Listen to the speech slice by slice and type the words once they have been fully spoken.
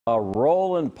A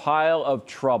rolling pile of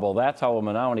trouble. That's how a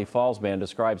Menominee Falls man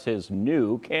describes his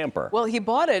new camper. Well, he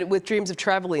bought it with dreams of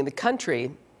traveling the country.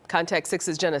 Contact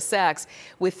 6's Jenna Sachs.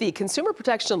 With the consumer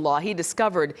protection law, he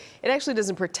discovered it actually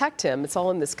doesn't protect him. It's all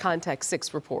in this Contact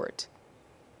 6 report.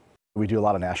 We do a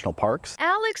lot of national parks.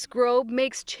 Alex Grobe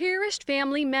makes cherished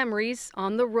family memories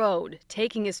on the road,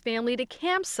 taking his family to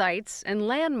campsites and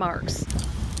landmarks.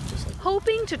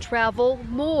 Hoping to travel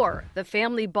more, the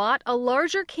family bought a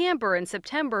larger camper in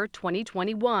September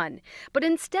 2021. But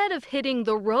instead of hitting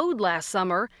the road last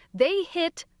summer, they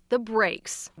hit the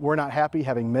brakes. We're not happy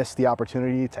having missed the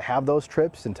opportunity to have those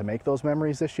trips and to make those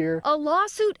memories this year. A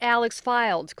lawsuit Alex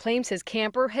filed claims his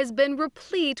camper has been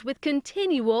replete with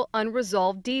continual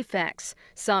unresolved defects.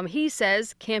 Some, he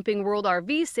says, Camping World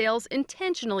RV sales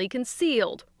intentionally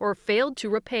concealed or failed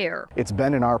to repair. It's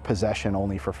been in our possession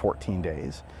only for 14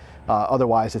 days.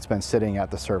 Otherwise, it's been sitting at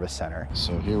the service center.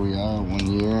 So here we are 1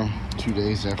 year, 2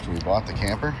 days after we bought the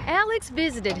camper. Alex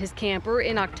visited his camper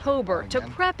in October to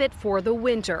prep it for the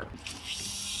winter.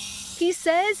 He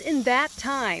says in that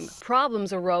time,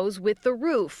 problems arose with the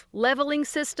roof, leveling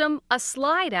system, a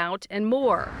slide out, and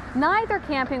more. Neither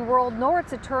Camping World nor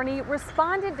its attorney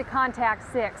responded to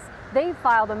Contact 6. They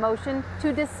filed a motion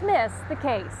to dismiss the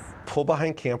case.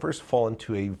 Pull-behind campers fall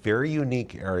into a very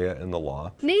unique area in the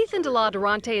law. Nathan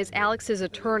DeLaDurante is Alex's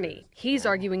attorney. He's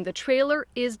arguing the trailer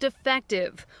is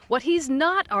defective. What he's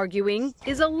not arguing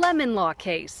is a lemon law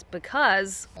case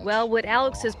because, well, would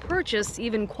Alex's purchase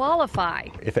even qualify?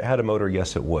 If it had a motor,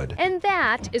 yes, it would. And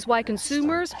that is why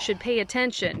consumers should pay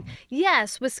attention.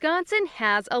 Yes, Wisconsin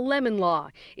has a lemon law.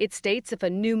 It states if a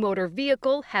new motor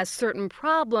vehicle has certain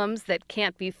problems that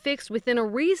can't be fixed within a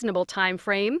reasonable time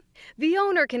frame, the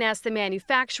owner can ask the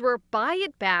manufacturer buy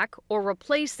it back or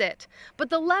replace it.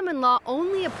 But the lemon law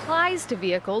only applies to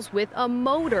vehicles with a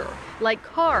motor, like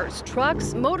cars,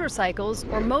 trucks, motorcycles,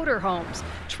 or motorhomes.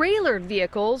 Trailered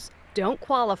vehicles don't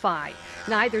qualify.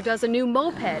 Neither does a new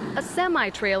moped, a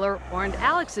semi-trailer, or in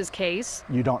Alex's case,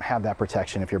 you don't have that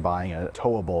protection if you're buying a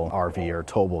towable RV or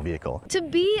towable vehicle. To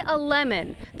be a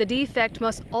lemon, the defect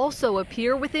must also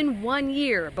appear within 1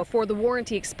 year before the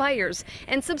warranty expires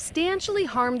and substantially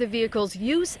harm the vehicle's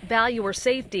use, value, or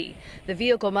safety. The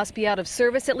vehicle must be out of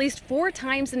service at least 4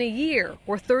 times in a year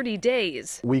or 30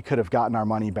 days. We could have gotten our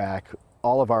money back,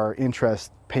 all of our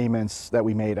interest payments that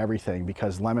we made, everything,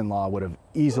 because lemon law would have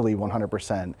easily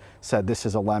 100% said this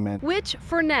is a lemon. Which,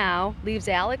 for now, leaves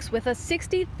Alex with a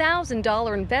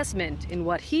 $60,000 investment in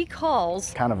what he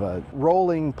calls kind of a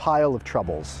rolling pile of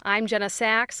troubles. I'm Jenna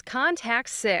Sachs, Contact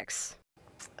 6.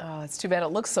 Oh, it's too bad. It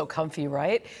looks so comfy,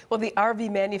 right? Well, the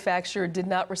RV manufacturer did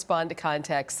not respond to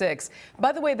Contact 6.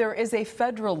 By the way, there is a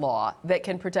federal law that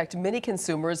can protect many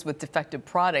consumers with defective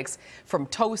products, from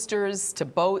toasters to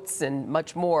boats and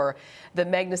much more. The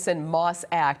Magnuson-Moss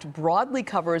Act broadly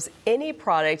covers any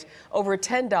product over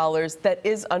 $10 that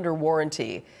is under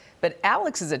warranty. But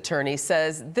Alex's attorney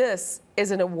says this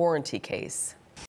isn't a warranty case.